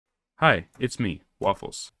Hi, it's me,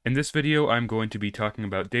 Waffles. In this video, I'm going to be talking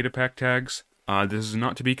about data pack tags. This is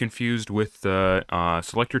not to be confused with the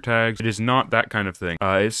selector tags. It is not that kind of thing.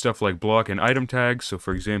 It's stuff like block and item tags. So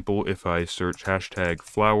for example, if I search hashtag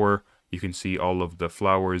flower, you can see all of the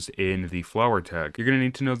flowers in the flower tag. You're going to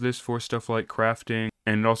need to know this for stuff like crafting,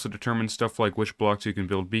 and it also determines stuff like which blocks you can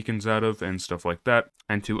build beacons out of and stuff like that.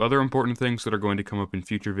 And two other important things that are going to come up in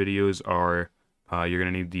future videos are you're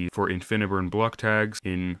going to need these for InfiniBurn block tags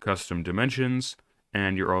in custom dimensions,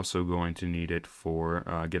 and you're also going to need it for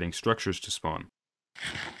getting structures to spawn.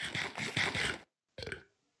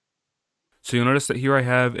 So you'll notice that here I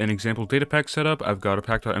have an example data pack set up. I've got a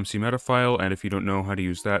pack.mc meta file, and if you don't know how to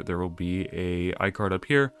use that, there will be a iCard up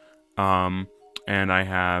here. And I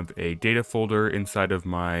have a data folder inside of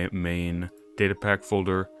my main data pack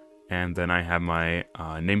folder, and then I have my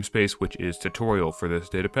namespace, which is tutorial for this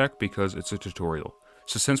data pack because it's a tutorial.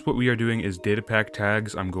 So since what we are doing is data pack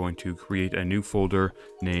tags, I'm going to create a new folder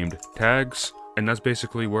named tags, and that's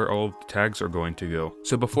basically where all the tags are going to go.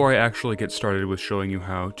 So before I actually get started with showing you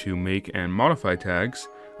how to make and modify tags,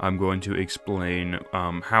 I'm going to explain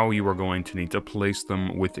how you are going to need to place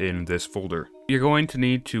them within this folder. You're going to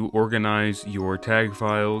need to organize your tag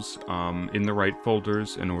files in the right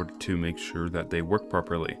folders in order to make sure that they work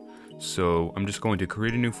properly. So I'm just going to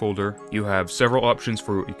create a new folder. You have several options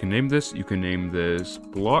for what you can name this. You can name this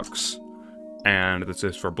blocks, and this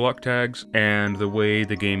is for block tags. And the way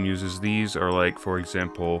the game uses these are like, for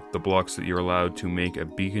example, the blocks that you're allowed to make a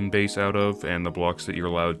beacon base out of, and the blocks that you're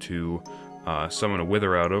allowed to summon a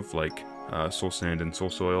wither out of, like soul sand and soul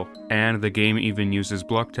soil. And the game even uses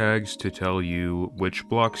block tags to tell you which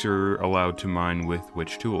blocks you're allowed to mine with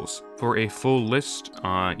which tools. For a full list,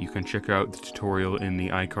 you can check out the tutorial in the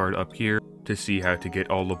iCard up here to see how to get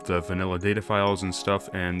all of the vanilla data files and stuff,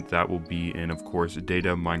 and that will be in, of course,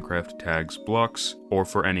 data, Minecraft, tags, blocks, or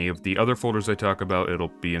for any of the other folders I talk about, it'll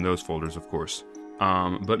be in those folders, of course.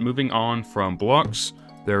 But moving on from blocks,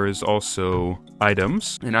 there is also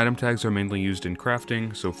items, and item tags are mainly used in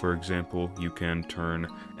crafting. So for example, you can turn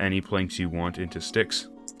any planks you want into sticks,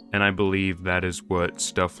 and I believe that is what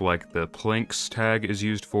stuff like the planks tag is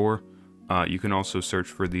used for. You can also search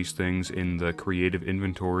for these things in the creative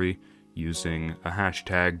inventory using a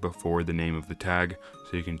hashtag before the name of the tag.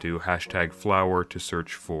 So you can do hashtag flower to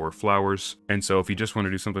search for flowers. And so if you just want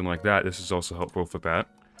to do something like that, this is also helpful for that.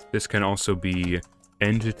 This can also be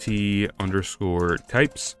entity underscore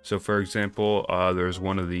types. So for example, there's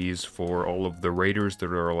one of these for all of the raiders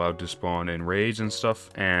that are allowed to spawn in raids and stuff,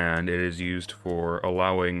 and it is used for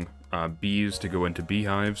allowing bees to go into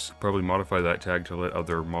beehives. Probably modify that tag to let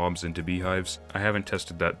other mobs into beehives. I haven't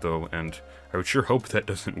tested that though, and I would sure hope that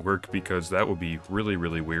doesn't work because that would be really,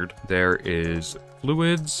 really weird. There is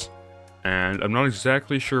fluids, and I'm not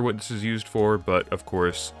exactly sure what this is used for, but of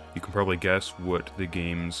course, you can probably guess what the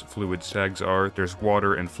game's fluids tags are. There's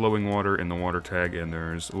water and flowing water in the water tag, and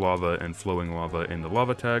there's lava and flowing lava in the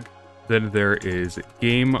lava tag. Then there is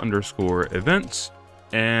game underscore events,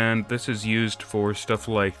 and this is used for stuff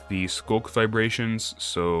like the skulk vibrations.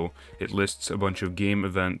 So it lists a bunch of game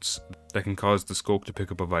events that can cause the skulk to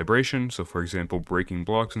pick up a vibration. So for example, breaking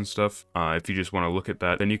blocks and stuff. If you just want to look at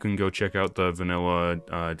that, then you can go check out the vanilla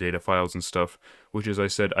data files and stuff, which, as I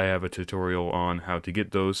said, I have a tutorial on how to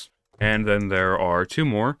get those. And then there are two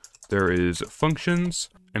more. There is functions,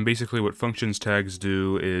 and basically what functions tags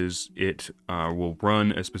do is it will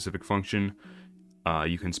run a specific function.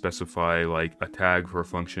 You can specify like a tag for a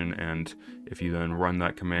function, and if you then run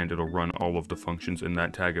that command, it'll run all of the functions in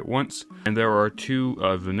that tag at once. And there are two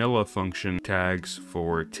vanilla function tags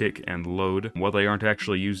for tick and load. While they aren't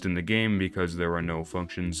actually used in the game because there are no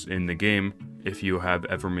functions in the game, if you have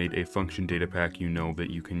ever made a function data pack, you know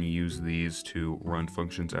that you can use these to run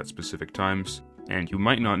functions at specific times. And you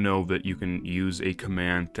might not know that you can use a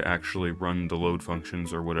command to actually run the load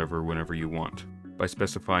functions or whatever whenever you want, by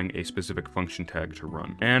specifying a specific function tag to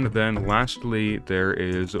run. And then lastly, there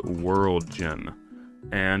is worldgen.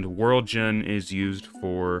 And worldgen is used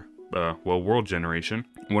for, world generation.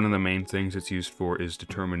 One of the main things it's used for is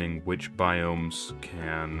determining which biomes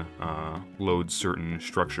can load certain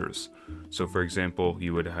structures. So for example,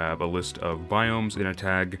 you would have a list of biomes in a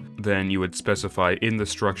tag, then you would specify in the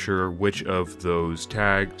structure which of those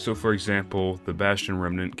tags. So for example, the Bastion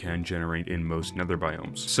Remnant can generate in most nether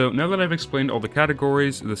biomes. So now that I've explained all the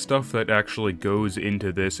categories, the stuff that actually goes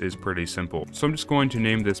into this is pretty simple. So I'm just going to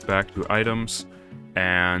name this back to items,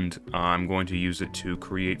 and I'm going to use it to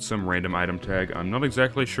create some random item tag. I'm not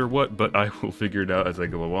exactly sure what, but I will figure it out as I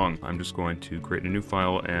go along. I'm just going to create a new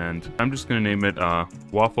file, and I'm just going to name it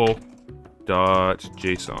waffle.tag.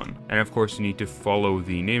 .json. And of course you need to follow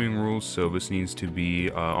the naming rules, so this needs to be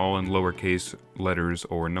all in lowercase letters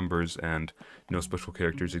or numbers and no special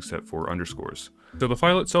characters except for underscores. So the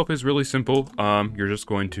file itself is really simple. You're just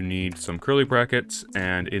going to need some curly brackets,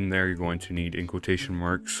 and in there you're going to need, in quotation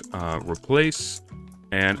marks, replace,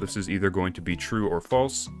 and this is either going to be true or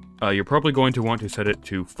false. You're probably going to want to set it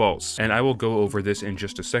to false, and I will go over this in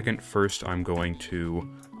just a second. First, I'm going to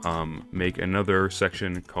make another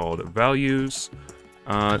section called values.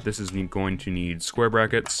 This is going to need square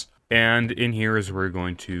brackets, and in here is where we're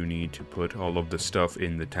going to need to put all of the stuff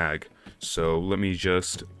in the tag. So let me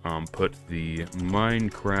just put the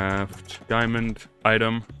Minecraft diamond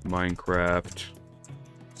item, Minecraft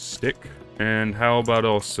stick, and how about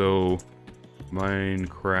also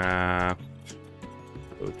Minecraft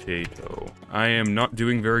potato. I am not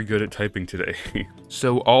doing very good at typing today.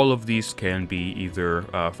 So all of these can be either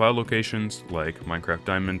file locations like Minecraft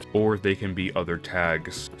Diamond, or they can be other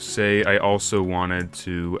tags. Say I also wanted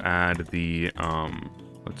to add the,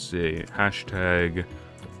 let's say, hashtag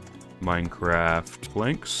Minecraft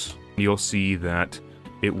planks. You'll see that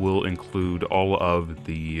it will include all of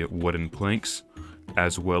the wooden planks,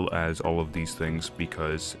 as well as all of these things,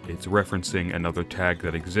 because it's referencing another tag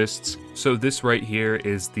that exists. So this right here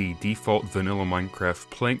is the default vanilla Minecraft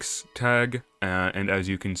planks tag, and as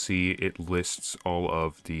you can see, it lists all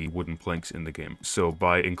of the wooden planks in the game. So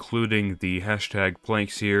by including the hashtag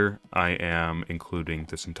planks here, I am including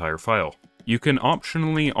this entire file. You can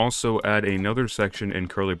optionally also add another section in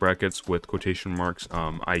curly brackets with quotation marks,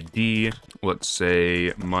 ID, let's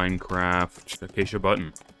say Minecraft acacia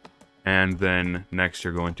button. And then next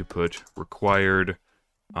you're going to put required,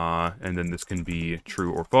 and then this can be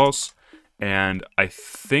true or false. And I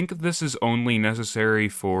think this is only necessary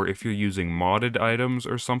for if you're using modded items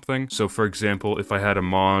or something. So for example, if I had a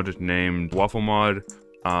mod named waffle mod,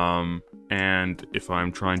 and if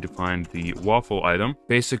I'm trying to find the waffle item,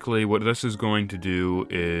 basically what this is going to do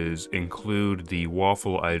is include the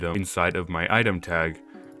waffle item inside of my item tag.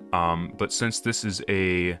 But since this is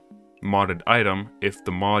a modded item, if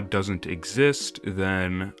the mod doesn't exist,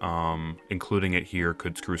 then including it here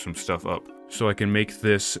could screw some stuff up. So I can make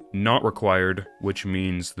this not required, which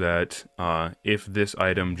means that if this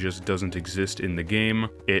item just doesn't exist in the game,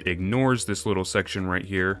 it ignores this little section right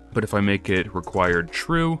here. But if I make it required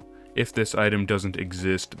true, if this item doesn't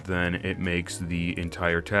exist, then it makes the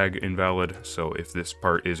entire tag invalid. So if this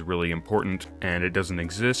part is really important and it doesn't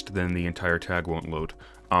exist, then the entire tag won't load.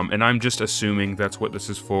 And I'm just assuming that's what this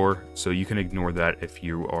is for, so you can ignore that if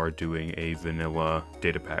you are doing a vanilla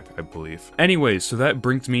data pack, I believe. Anyways, so that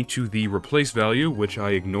brings me to the replace value, which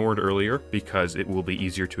I ignored earlier because it will be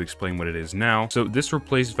easier to explain what it is now. So this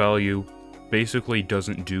replace value basically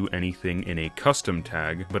doesn't do anything in a custom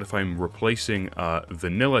tag, but if I'm replacing a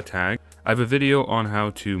vanilla tag, I have a video on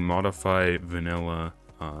how to modify vanilla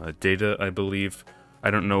data, I believe. I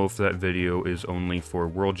don't know if that video is only for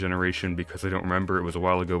world generation because I don't remember, it was a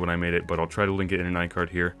while ago when I made it, but I'll try to link it in an iCard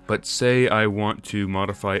here. But say I want to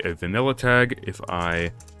modify a vanilla tag. If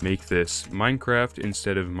I make this Minecraft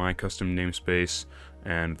instead of my custom namespace,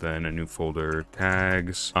 and then a new folder,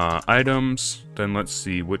 tags, items, then let's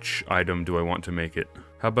see, which item do I want to make it?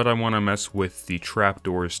 How about I want to mess with the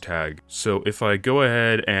trapdoors tag? So if I go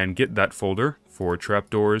ahead and get that folder for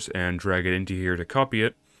trapdoors and drag it into here to copy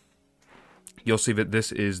it, you'll see that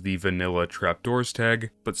this is the vanilla trapdoors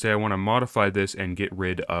tag, but say I want to modify this and get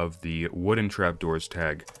rid of the wooden trapdoors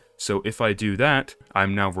tag. So if I do that,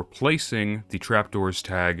 I'm now replacing the trapdoors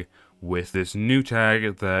tag with this new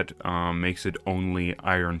tag that makes it only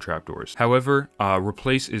iron trapdoors. However,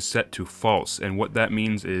 replace is set to false, and what that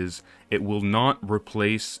means is it will not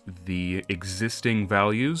replace the existing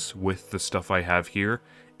values with the stuff I have here,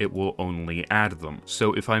 it will only add them.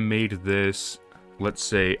 So if I made this, let's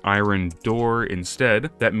say, iron door instead,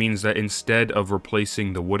 that means that instead of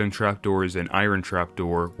replacing the wooden trapdoors and iron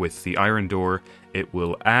trapdoor with the iron door, it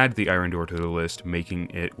will add the iron door to the list, making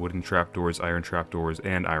it wooden trapdoors,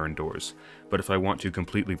 and iron doors. But if I want to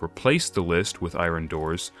completely replace the list with iron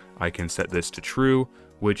doors, I can set this to true,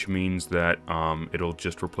 which means that it'll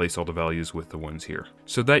just replace all the values with the ones here.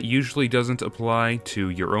 So that usually doesn't apply to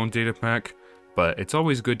your own data pack, but it's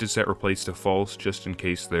always good to set replace to false just in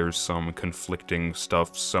case there's some conflicting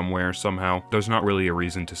stuff somewhere somehow. There's not really a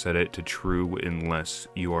reason to set it to true unless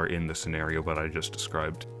you are in the scenario that I just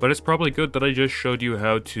described. But it's probably good that I just showed you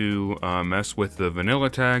how to mess with the vanilla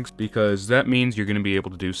tags, because that means you're going to be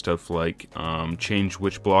able to do stuff like change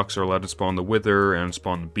which blocks are allowed to spawn the wither and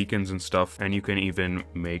spawn the beacons and stuff, and you can even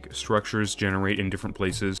make structures generate in different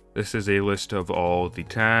places. This is a list of all the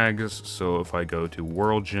tags, so if I go to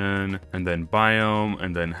world gen and then biome, biome,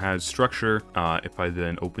 and then has structure. If I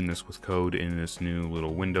then open this with code in this new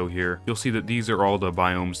little window here, you'll see that these are all the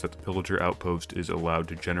biomes that the pillager outpost is allowed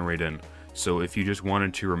to generate in. So if you just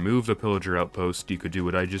wanted to remove the pillager outpost, you could do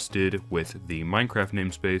what I just did with the Minecraft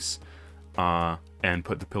namespace, and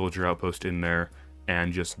put the pillager outpost in there,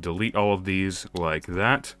 and just delete all of these like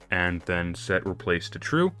that, and then set replace to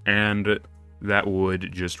true, and that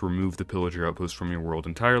would just remove the pillager outpost from your world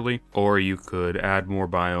entirely. Or you could add more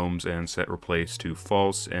biomes and set replace to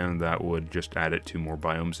false, and that would just add it to more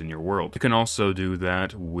biomes in your world. You can also do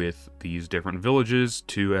that with these different villages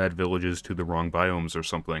to add villages to the wrong biomes or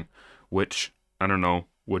something, which, I don't know,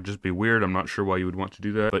 would just be weird. I'm not sure why you would want to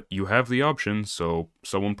do that, but you have the option, so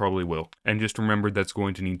someone probably will. And just remember that's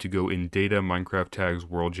going to need to go in data Minecraft tags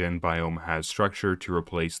world gen biome has structure to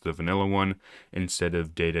replace the vanilla one, instead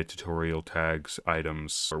of data tutorial tags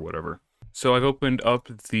items or whatever. So I've opened up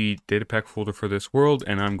the data pack folder for this world,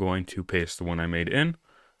 and I'm going to paste the one I made in.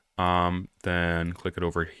 Then click it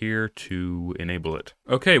over here to enable it.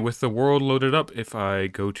 Okay, with the world loaded up, if I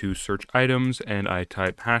go to search items and I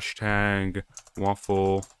type hashtag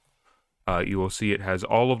waffle, you will see it has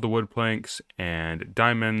all of the wood planks and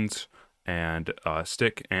diamonds and a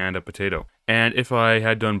stick and a potato. And if I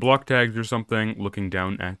had done block tags or something, looking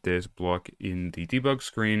down at this block in the debug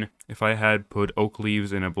screen, if I had put oak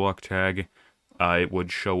leaves in a block tag, it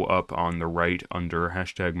would show up on the right under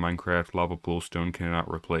hashtag Minecraft lava pool stone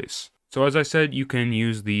cannot replace. So as I said, you can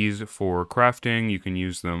use these for crafting. You can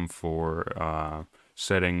use them for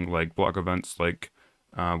setting like block events, like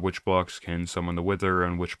which blocks can summon the wither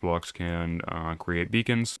and which blocks can create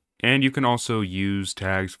beacons. And you can also use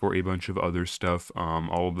tags for a bunch of other stuff,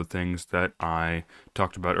 all of the things that I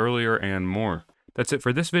talked about earlier and more. That's it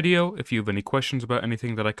for this video. If you have any questions about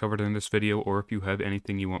anything that I covered in this video, or if you have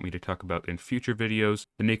anything you want me to talk about in future videos,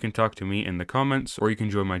 then you can talk to me in the comments, or you can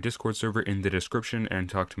join my Discord server in the description and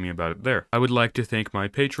talk to me about it there. I would like to thank my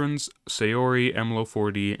patrons, Sayori,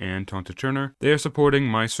 Emlo40, and Tonta Turner. They are supporting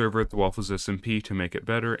my server, The Waffles SMP, to make it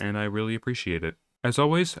better, and I really appreciate it. As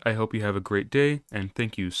always, I hope you have a great day, and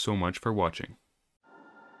thank you so much for watching.